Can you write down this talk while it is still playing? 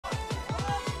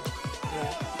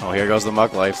Oh, here goes the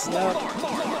Muck Life. Yep.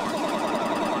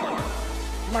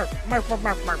 Mark.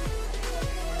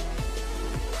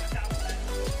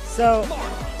 So,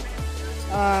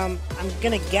 I'm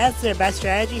gonna guess their best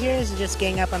strategy here is just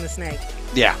gang up on the snake.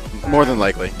 Yeah, more than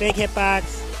likely. Big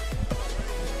hitbox,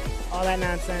 all that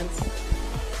nonsense.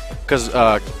 Because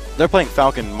they're playing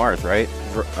Falcon Marth, right?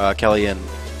 Kelly and...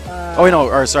 oh, wait, no,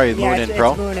 or sorry, Moon and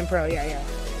Pro? It's Moon and Pro, yeah.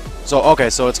 So, okay,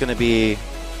 so it's going to be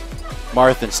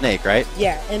Marth and Snake, right?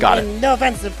 Yeah, and, Got and no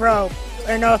offense to Pro,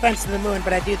 or no offense to the Moon,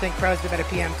 but I do think Pro's the better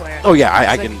PM player. Oh, yeah,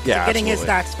 I So can, yeah, getting absolutely. his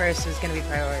stocks first is going to be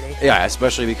priority. Yeah,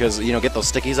 especially because, you know, get those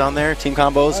stickies on there, team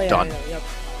combos, Oh, yeah, done. Yep.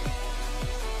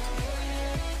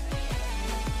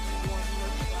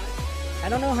 I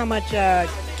don't know how much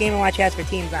Game & Watch has for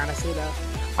teams, honestly, though.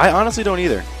 I honestly don't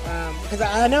either. Because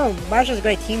I know Marshall's a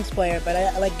great teams player, but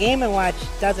like Game & Watch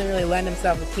doesn't really lend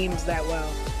himself to teams that well.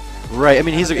 Right, I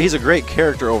mean, he's a great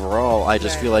character overall. I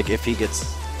just Right. feel like if he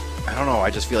gets... I don't know, I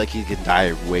just feel like he can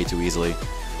die way too easily.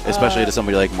 Especially to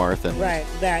somebody like Marth. And Right,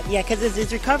 yeah, because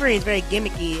his recovery is very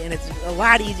gimmicky, and it's a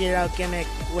lot easier to out-gimmick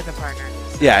with a partner.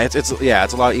 yeah,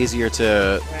 it's a lot easier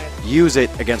to Right. use it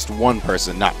against one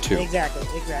person, not two. Exactly.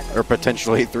 Or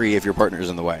potentially three if your partner's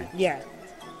in the way. Yeah.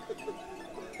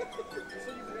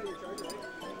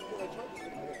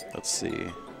 Let's see.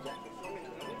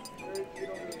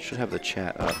 Should have the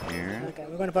chat up here. Okay,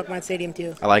 we're going to Pokemon Stadium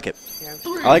too. I like it. Yeah.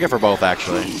 I like it for both,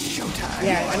 actually.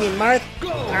 Yeah, I mean, Marth,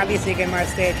 obviously a good Marth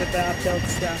stage with the up tilt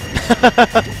stuff.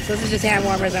 So this is just hand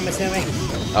warmers, I'm assuming.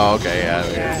 Oh, okay, yeah.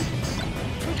 Yeah.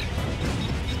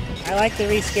 I like the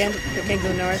reskin for Kings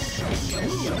of the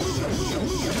North.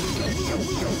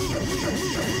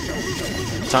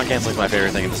 Taunt canceling's my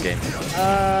favorite thing in this game.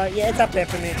 Yeah, it's up there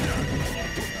for me.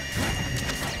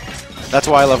 That's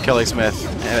why I love Kelly Smith.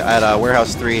 At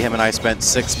Warehouse 3, him and I spent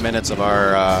 6 minutes of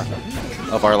our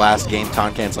last game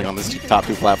taunt canceling on these top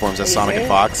two platforms as Sonic and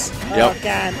Fox. Oh, Yep.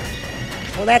 God.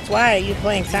 Well, that's why you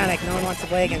playing Sonic. No one wants to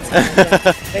play against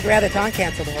Sonic. They'd rather taunt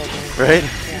cancel the whole game. Right?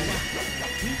 Yeah.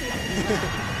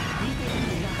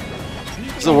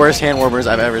 It's the worst hand warmers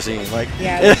I've ever seen. Like,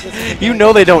 Yeah, this is you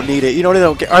know they don't need it. You know they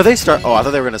don't care. Are they start? Oh, I thought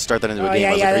they were going to start that into a Oh, game. yeah,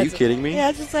 I was yeah, like, are you that's- kidding me?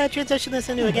 Yeah, just transition this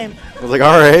into a game. I was like,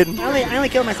 all right. I only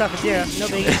killed myself with 0. No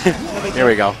big. No big Here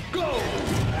we go.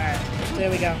 Alright,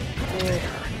 there we go. Ooh.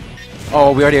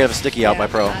 Oh, we already have a sticky out by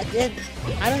Pro.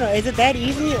 I don't know. Is it that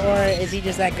easy, or is he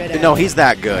just that good at No, it? he's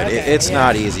that good. Okay, It's yeah.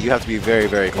 not easy. You have to be very,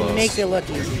 very close. He makes it look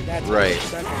easy. That's Right.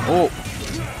 Okay. Oh,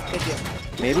 Good deal.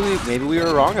 maybe we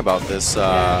were wrong about this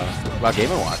about Game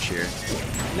 & Watch here.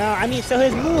 No, I mean, so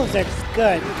his moves are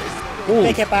good. Ooh.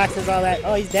 Big hitboxes, all that.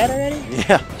 Oh, he's dead already?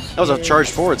 Yeah, that was a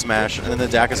charged forward smash, and then the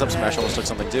Dacus up smash almost took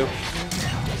something too.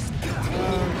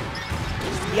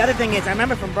 The other thing is, I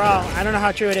remember from Brawl, I don't know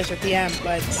how true it is for PM,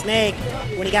 but Snake,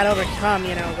 when he got overcome,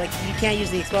 you know, like, you can't use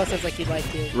the explosives like you'd like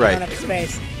to. Right. You don't have the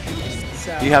space.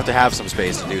 So. You have to have some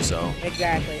space to do so.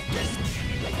 Exactly.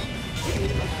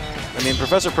 I mean,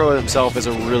 Professor Pro himself is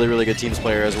a really, really good teams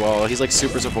player as well. He's like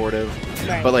super supportive,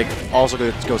 Right. but like also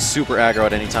go super aggro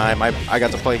at any time. I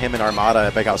got to play him in Armada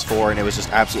at Big House 4, and it was just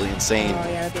absolutely insane. Oh,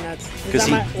 yeah, that'd be nuts. 'Cause Was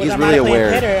he's Armada really playing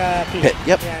aware. Pit or, Pete? Pit,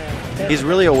 yep. Yeah. He's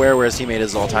really aware where his teammate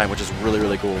is all the time, which is really,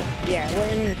 really cool. Yeah, we're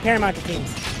in paramount to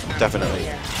teams. Definitely.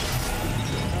 Yeah.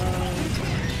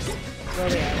 Where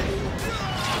are we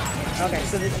at? Okay,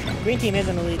 so the green team is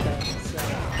in the lead though. So.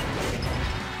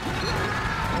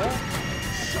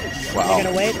 Wow. You're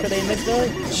gonna wait for the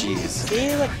invincibility? Jeez.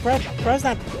 See, look, Pro's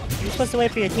not. You're supposed to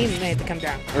wait for your teammate to come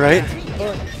down. Right? Yeah.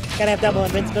 Or gotta have double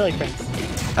invincibility prints.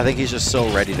 I think he's just so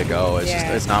ready to go. It's just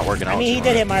it's not working out. I mean, he for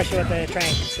did him. hit Marshall with the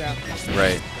train, so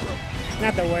Right.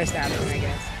 not the worst option, I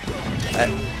guess.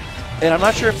 And I'm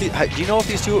not sure if do you know if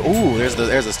these two? Ooh, there's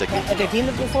the sticky. Have they teamed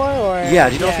up before, or? Yeah.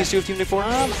 Do you know if these two have teamed before?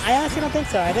 I honestly don't think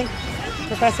so. I think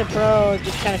Professor Pro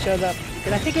just kind of shows up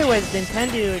because I think it was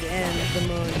Nintendude and the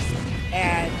Moon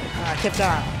at Tipped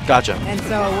Off. Gotcha. And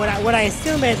so what I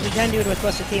assume is Nintendude was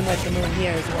supposed to team with the Moon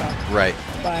here as well. Right.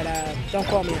 But don't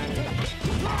quote me on it.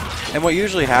 And what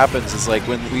usually happens is like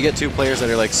when we get two players that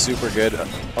are like super good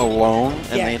alone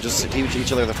and Yeah. they just team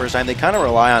each other the first time, they kind of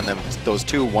rely on those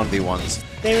two 1v1s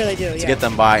They really do, to get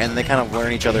them by, and they kind of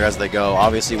learn each other as they go.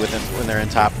 Obviously, when they're in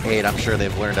top 8, I'm sure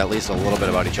they've learned at least a little bit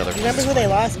about each other. You remember who they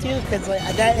lost to? Because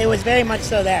it was very much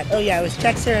so that. Oh yeah, it was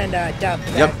Chexer and Duff.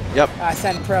 Yep.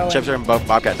 Sent Pro. Chipster and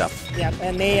Bobcat Duff. Yep,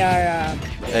 and they are.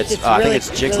 It's really, I think it's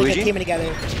Jigs really Luigi. good teaming together.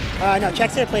 No,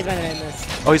 Chexer plays better than this.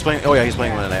 Oh, he's playing. Oh yeah, he's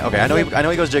playing Yeah. one tonight. Okay, I know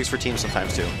he goes Jigs for teams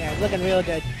sometimes too. Yeah, he's looking real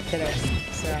good today.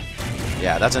 So.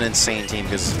 Yeah, that's an insane team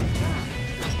because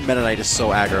Meta Knight is so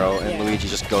aggro, and Yeah. Luigi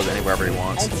just goes anywherever he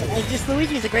wants. And just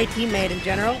Luigi's a great teammate in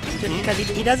general, just because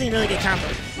he doesn't really get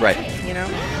combos. Right. You know.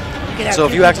 So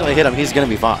if you accidentally hit him, he's going to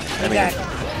be fine. Exactly.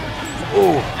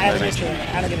 Ooh. I have an issue.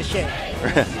 I don't give a shit.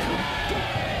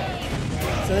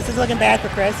 So this is looking bad for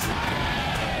Chris.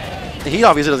 He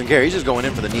obviously doesn't care. He's just going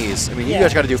in for the knees. I mean, you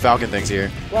guys got to do Falcon things here.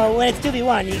 Well, when it's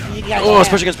 2v1, you got to Oh,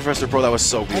 especially against Professor Pro, that was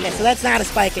so good. Okay, so that's not a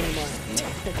spike anymore.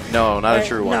 No, not a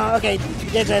true one. No, okay.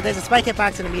 There's a spike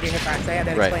hitbox and a meter hitbox. I had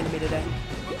that explained to me today.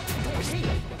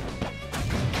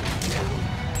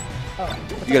 Oh,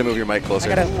 you got to move your mic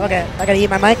closer. I gotta eat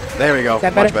my mic. There we go. Is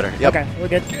that Much better? better. Yep. Okay, we're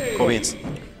good. Cool beans.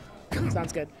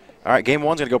 Sounds good. All right, game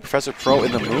one's going to go Professor Pro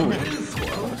in the moon.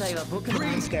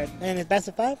 Sounds good. And it's best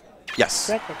of 5? Yes.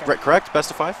 Correct? Okay. Correct?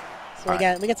 Best of 5? So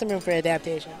we got some room for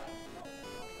adaptation.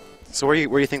 So where do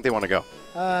you think they want to go?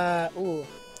 Ooh.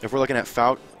 If we're looking at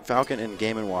Falcon and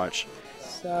Game & Watch,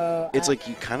 so it's like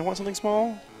you kind of want something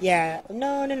small? Yeah.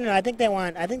 No. I think they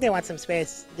want some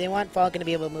space. They want Falcon to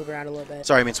be able to move around a little bit.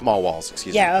 Sorry, I mean small walls,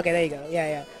 excuse me. Yeah, okay, there you go.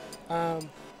 Yeah.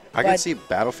 I can see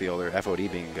Battlefield or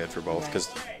FOD being good for both because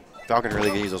Falcon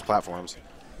really can use those platforms.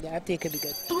 Yeah, FD could be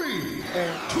good. 3,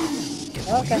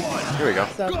 2, okay. Here we go.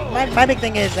 So my big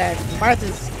thing is that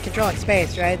Martha's controlling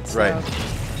space, right? So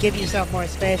give yourself more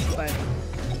space, but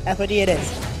FOD it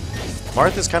is.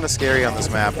 Martha's kind of scary on this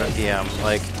map in PM.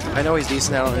 Like, I know he's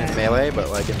decent out in melee, but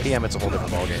like in PM, it's a whole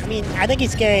different ballgame. I mean, I think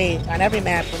he's scary on every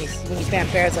map when you spam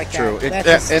pairs like that. True.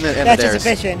 That's just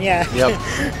efficient, yeah. Yep.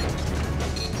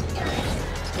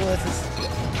 Well, this is,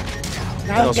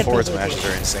 and those forward smashes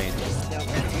are insane. Yep.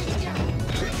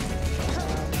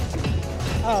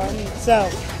 So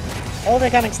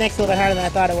overcoming Snake's a little bit harder than I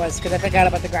thought it was because I forgot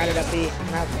about the grounded up B.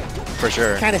 For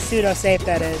sure. Kind of pseudo safe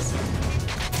that is.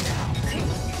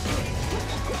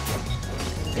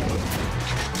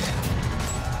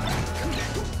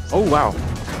 Oh wow,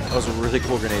 that was a really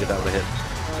cool grenade if that would have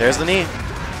hit. There's the knee.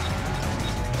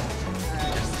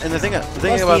 And the thing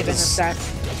about this.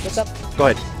 What's up? Go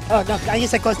ahead. Oh no, I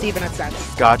just said close to even at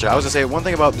stats. Gotcha. I was gonna say one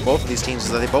thing about both of these teams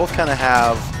is that they both kind of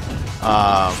have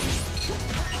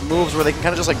moves where they can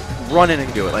kind of just like run in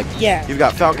and do it. Like you've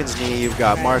got Falcon's knee, you've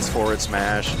got Marth's forward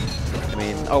smash. I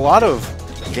mean, a lot of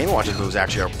Game & Watch's moves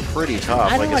actually are pretty tough.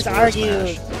 I don't like want to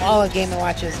argue all of Game &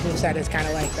 Watch's moveset is kind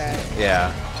of like that.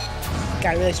 Yeah.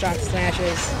 Got really strong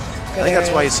smashes. I think that's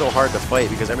why he's so hard to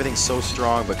fight because everything's so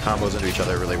strong but combos into each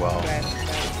other really well. Right.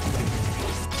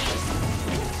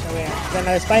 So is that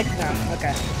another spike? No.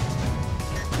 Okay.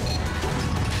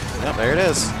 Yep, there it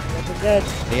is. Looking good.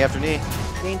 Knee after knee.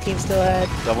 Green team still ahead.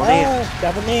 Double knee.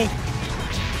 Double knee.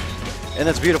 And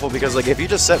that's beautiful because like if you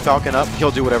just set Falcon up,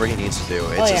 he'll do whatever he needs to do.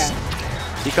 It's just,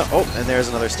 and there's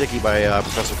another sticky by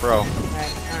Professor Pro. All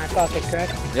right. Falcon,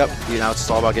 correct? Yep. Now it's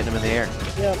all about getting him in the air.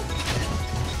 Yep.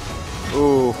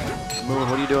 Ooh, Moon,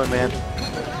 what are you doing, man?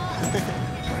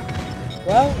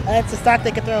 Well, that's a stock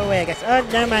they could throw away, I guess. Oh,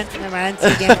 never mind.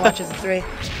 So Game & Watch is a 3.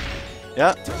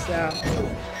 Yeah. So,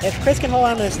 if Chris can hold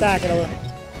on to the stock, it'll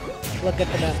look good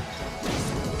for them.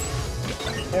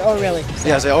 Oh, really? So,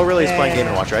 yeah, so ORLY is playing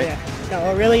Game & Watch, right? Yeah.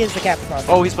 No, really is the captain Falcon.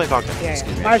 Oh, he's playing Falcon. Yeah.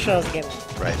 Marshall is the Game &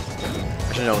 Watch. Right.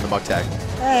 I should know in the mug tag.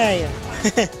 Yeah.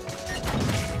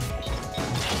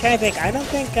 I'm trying to think. I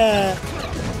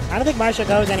don't think Marshall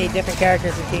goes any different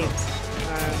characters and teams.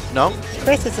 No?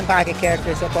 Chris has some pocket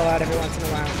characters he'll pull out every once in a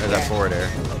while. There's that forward air.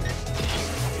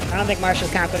 I don't think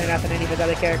Marshall's confident enough in any of his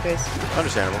other characters.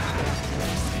 Understandable.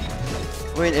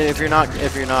 I mean, if you're not,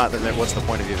 then what's the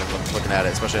point of even looking at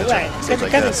it, especially at a stage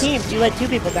like this? Because in teams, you let 2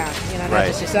 people down, not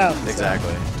just yourself.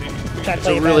 Exactly. So it's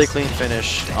a really clean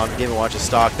finish on Game & Watch's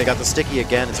stock. They got the sticky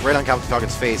again. It's right on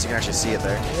Falcon's face. You can actually see it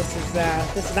there.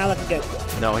 This is not looking good.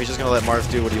 No, he's just going to let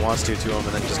Marth do what he wants to him and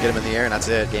then just get him in the air, and that's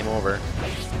it. Game over.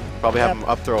 Probably have him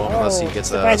up throw him unless he gets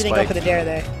a spike. Surprised he didn't go for the dare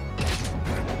there.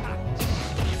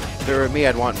 If it were me,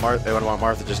 I'd want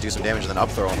Marth to just do some damage and then up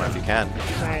throw him if you can.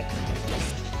 Right.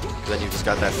 Then you've just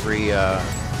got that free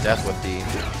death with the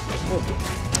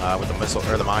missile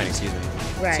or the mine, excuse me.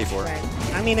 Right. C4.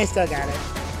 Right. I mean, they still got it.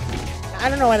 I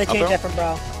don't know why they changed that from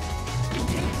Brawl.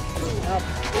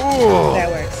 Oh, that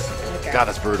works. Okay. God,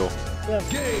 that's brutal.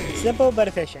 Simple but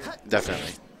efficient.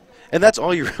 Definitely. And that's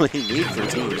all you really need for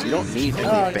teams. You don't need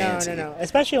anything fancy. No.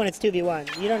 Especially when it's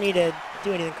 2v1. You don't need to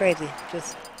do anything crazy.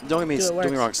 Just don't get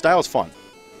me wrong. Style's fun.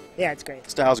 Yeah, it's great.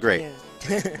 Style's great. Yeah.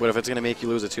 But if it's going to make you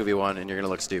lose a 2v1 and you're going to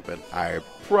look stupid, I'd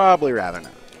probably rather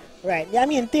not. Right. Yeah, I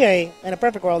mean, in theory, in a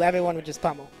perfect world, everyone would just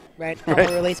pummel. Right?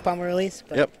 Pummel release.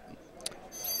 But yep.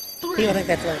 People think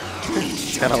that's lame.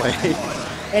 It's kind of lame.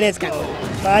 It is kind of lame.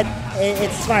 But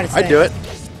it's the smartest thing. I'd do it.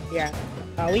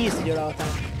 Yeah. We used to do it all the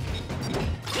time.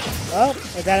 Oh,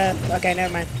 is that a... Okay,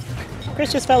 never mind.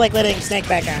 Chris just felt like letting Snake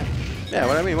back on. Yeah,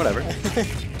 I mean, whatever.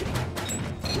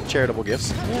 Charitable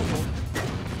gifts. Yeah.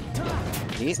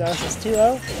 Neat. So this is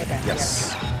 2-0? Okay.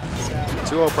 Yes. Yeah.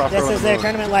 So 2-0 Prof this Pro on is the their moon.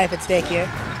 tournament life at stake here.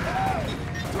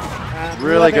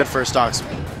 Really good first stocks. My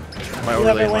Whoever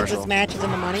overlay wins Marshall. this match is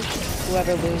in the money.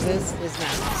 Whoever loses is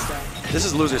not. So. This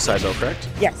is loser side though, correct?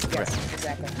 Yes, Okay.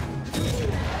 exactly.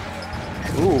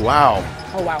 Ooh, wow.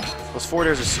 Oh, wow. Those forward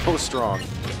airs are so strong.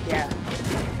 Yeah.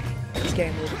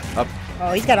 Scary move. Up.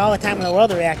 Oh, he's got all the time in the world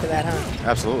to react to that, huh?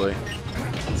 Absolutely.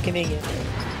 It's convenient.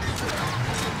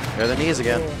 There are the knees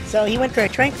again. Cool. So he went for a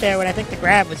trank there when I think the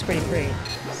grab was pretty free.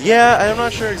 Yeah, I'm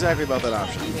not sure exactly about that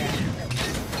option. Yeah.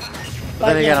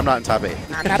 But then again, I'm not in top 8.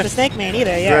 I'm not the snake man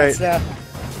either, yeah. Right. So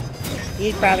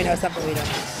he probably knows something we don't.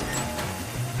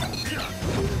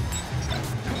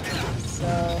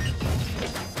 So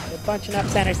they're bunching up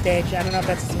center stage. I don't know if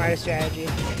that's the smartest strategy,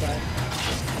 but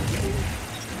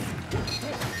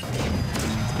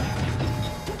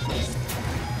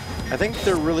I think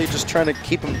they're really just trying to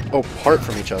keep them apart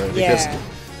from each other because, yeah,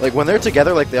 like, when they're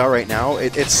together like they are right now,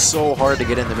 it's so hard to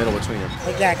get in the middle between them.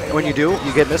 exactly. And when you do,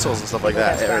 you get missiles and stuff like People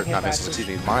that. got Or strong not hitboxes. missiles,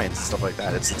 excuse me, mines and stuff like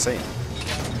that. It's insane.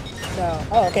 So,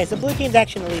 oh, okay. So blue team's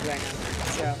actually in the lead right now.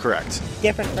 So Correct.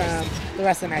 different from the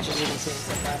rest of the matches we've been seeing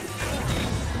so far.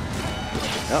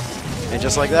 Yep. And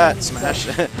just like that, Smash,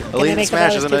 Elite and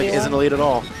Smash isn't a lead at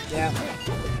all. Yeah.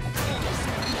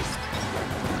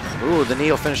 Ooh, the knee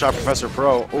will finish off Professor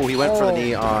Pro. Ooh, he went for the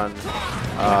knee on.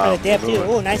 For the dip too.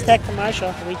 Ooh, nice tech from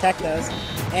Marshall. We tech those,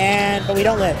 but we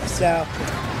don't live. So,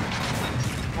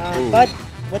 but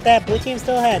with that, blue team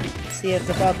still ahead. See if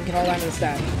the Falcon can hold on to the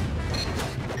side.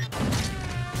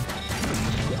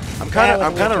 I'm kind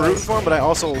of rooting for him, but I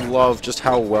also love just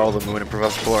how well the Moon and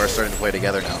Professor Pro are starting to play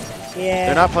together now. Yeah.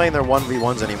 They're not playing their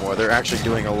 1v1s anymore. They're actually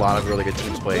doing a lot of really good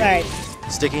teams play. Right.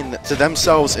 Sticking to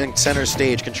themselves in center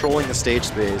stage, controlling the stage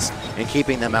space, and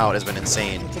keeping them out has been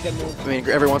insane. It's a good move. I mean,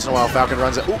 every once in a while, Falcon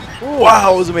runs it. Ooh,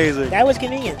 wow, it was amazing. That was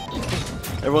convenient.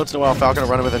 Every once in a while, Falcon will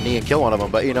run it with a knee and kill one of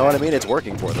them, but you know what I mean? It's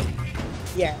working for them.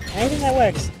 Yeah. Anything that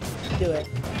works, do it.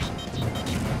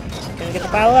 Gonna get the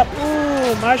follow up.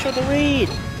 Ooh, Marshall to read.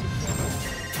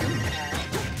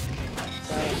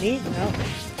 So, neat? No.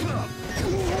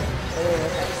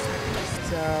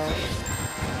 So,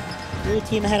 blue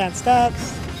team ahead on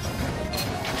stocks.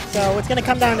 So what's going to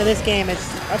come down to this game is,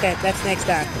 okay, that's snake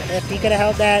stock. If he could have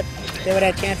held that, they would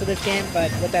have had a chance of this game,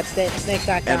 but with that snake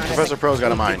stock down, And Professor Pro's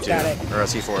got a mine, too. got it. Or a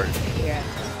C4. Yeah.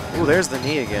 Ooh, there's the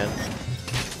knee again.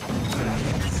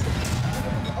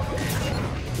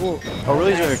 Ooh. Oh,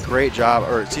 really doing a great job,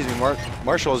 or excuse me,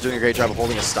 Marshall is doing a great job of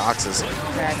holding his stocks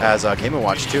as Game &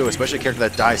 Watch, too, especially a character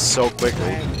that dies so quickly.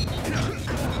 Right.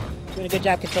 Doing a good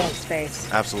job controlling space.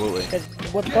 Absolutely. Because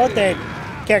what both their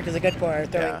characters are good for are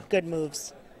throwing good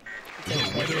moves. And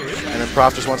then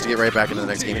Prof just wants to get right back into the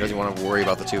next game. He doesn't want to worry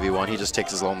about the 2v1. He just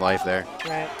takes his own life there.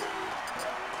 Right.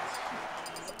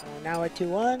 Now we're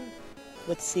 2-1.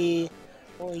 Let's see.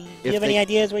 Well, do you have any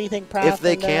ideas where you think Prof? If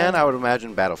they can, I would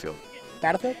imagine Battlefield.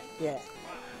 Battlefield? Yeah.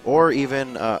 Or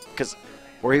even,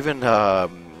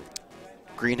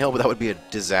 Green Hill, but that would be a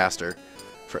disaster.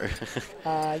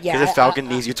 Yeah. Because if Falcon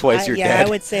knees you twice, you're dead. I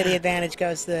would say the advantage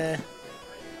goes to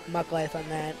Muck Life on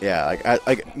that. Yeah,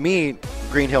 me,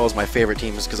 Green Hill is my favorite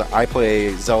team just because I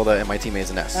play Zelda and my teammate's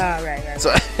an S. Oh, right.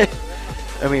 So,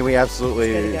 I mean, we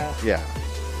absolutely, There you go. yeah.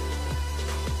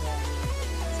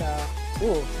 So,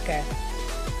 ooh, okay.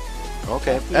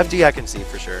 Okay, FD I can see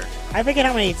for sure. I forget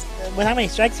with how many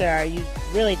strikes there are, you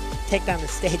really take down the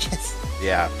stages.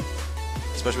 Yeah,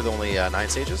 especially with only 9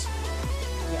 stages.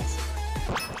 Yes.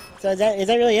 So is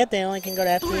that really it? They only can go to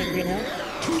FD and Green Hill?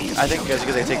 I think because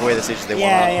they take away the stages they want.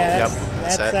 Yeah, Yep,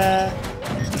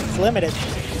 it's limited.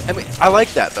 I mean, I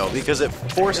like that though because it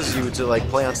forces you to like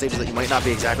play on stages that you might not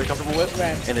be exactly comfortable with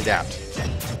and adapt.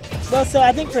 Well, so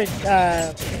I think for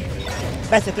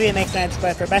best of 3 it makes sense,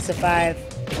 but for best of 5,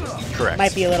 correct,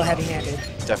 might be a little heavy-handed.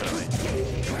 Definitely.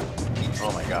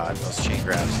 Oh my God, those chain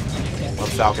grabs on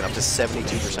Falcon up to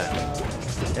 72%.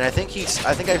 And I think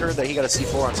I heard that he got a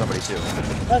C4 on somebody too.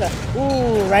 Okay.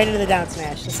 Ooh, right into the down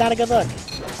smash. It's not a good look.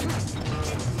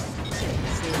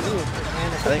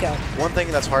 I think one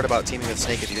thing that's hard about teaming with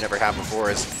Snake, if you never have before,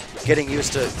 is getting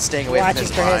used to staying away from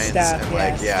his mines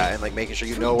and like making sure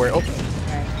you know where. Oh,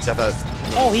 right.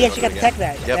 Oh, he actually got to tech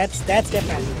that. Yep. That's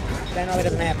different. That normally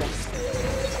doesn't happen.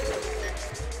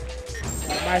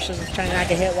 Marshall's trying to knock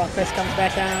a hit while Chris comes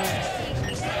back down.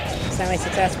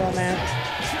 Semi-successful in that.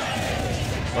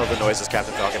 Love the noises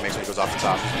Captain Falcon makes when he goes off the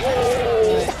top.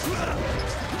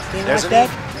 Game Watch deck?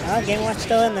 Oh, Game Watch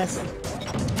still in this.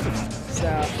 So.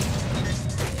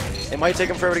 It might take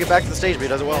him forever to get back to the stage, but he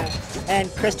does it well. Yeah. And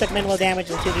Chris took minimal damage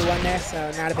in 2v1 there,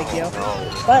 so not a big deal.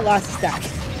 Oh. But lost his stock.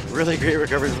 Really great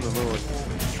recovery from the Moon.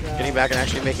 Getting back and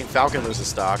actually making Falcon lose his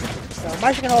stock. So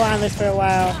Marshall can hold on to this for a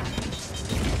while.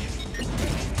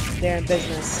 They're in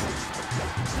business.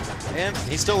 And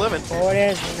he's still living. Forward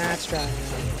is not strong.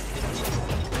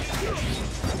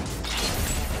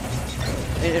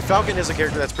 And Falcon is a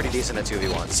character that's pretty decent at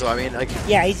 2v1. So, I mean, like...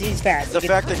 Yeah, he's fast. The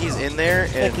fact that he's in there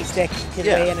and... Flicky stick his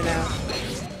way in and out.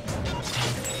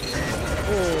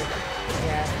 Ooh.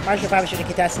 Yeah, Marshall probably should have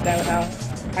contested that with how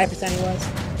high percent he was.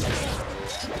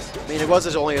 I mean, it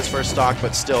was only his first stock,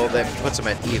 but still, that puts him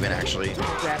at even, actually.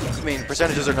 Exactly. I mean,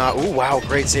 percentages are not... Ooh, wow,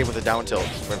 great save with the down tilt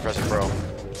for Impressive Pro.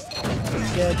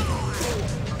 Good.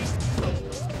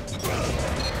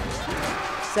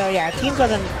 So yeah, if Teams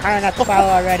wasn't hard enough to follow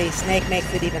already, Snake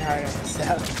makes it even harder. So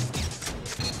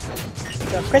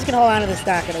if Chris can hold on to the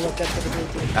stock, it'll look good for the blue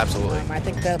team. Absolutely. I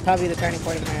think that'll probably be the turning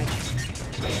point in the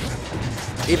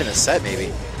match. Even a set,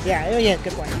 maybe. Yeah,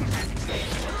 good point.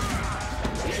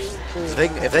 So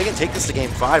if they can take this to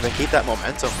Game 5 and keep that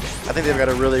momentum, I think they've got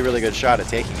a really, really good shot at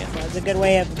taking it. Well, it's a good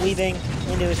way of weaving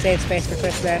into a safe space for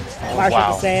Chris there. Oh, Marshall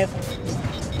wow. to save.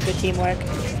 Good teamwork.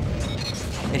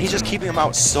 And he's just keeping them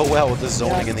out so well with the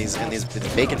zoning and these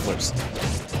bacon flips.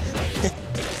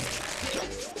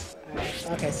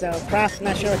 Okay, so Prof,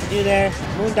 not sure what to do there.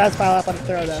 Moon does follow up on the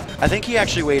throw though. I think he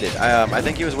actually waited. I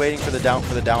think he was waiting for the down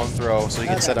throw so he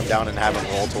can set him down and have him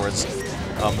roll towards the moon.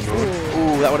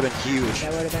 Ooh, that would have been huge.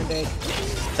 That would have been big.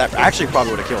 That actually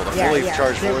probably would have killed him. Fully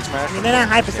charged forward smash. I mean, they're not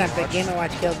high percent, but Game &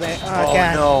 Watch killed there. Oh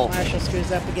god, no. Marshall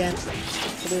screws up again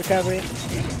for the recovery.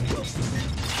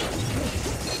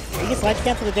 He gets ledge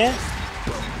cancel the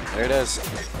dash. There it is.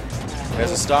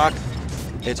 There's a stock.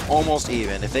 It's almost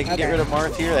even. If they can get rid of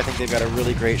Marth here, I think they've got a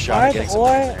really great shot at getting some.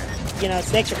 Or, you know,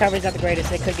 Snake's recovery is not the greatest.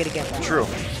 They could get a gift on. True.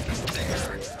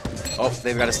 Oh,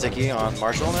 they've got a sticky on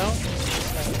Marshall now.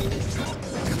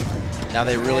 Now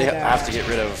they really have to get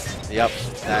rid of. Yep,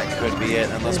 that could be it.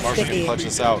 Unless Marshall can clutch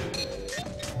this out.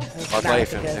 Our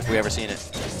life, if we ever seen it.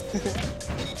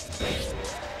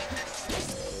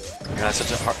 God, that's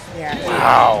such a hard. Yeah.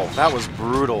 Wow, that was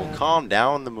brutal. Calm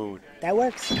down, the mood. That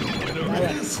works.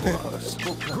 That works.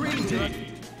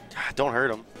 Don't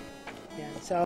hurt him. Yeah. So.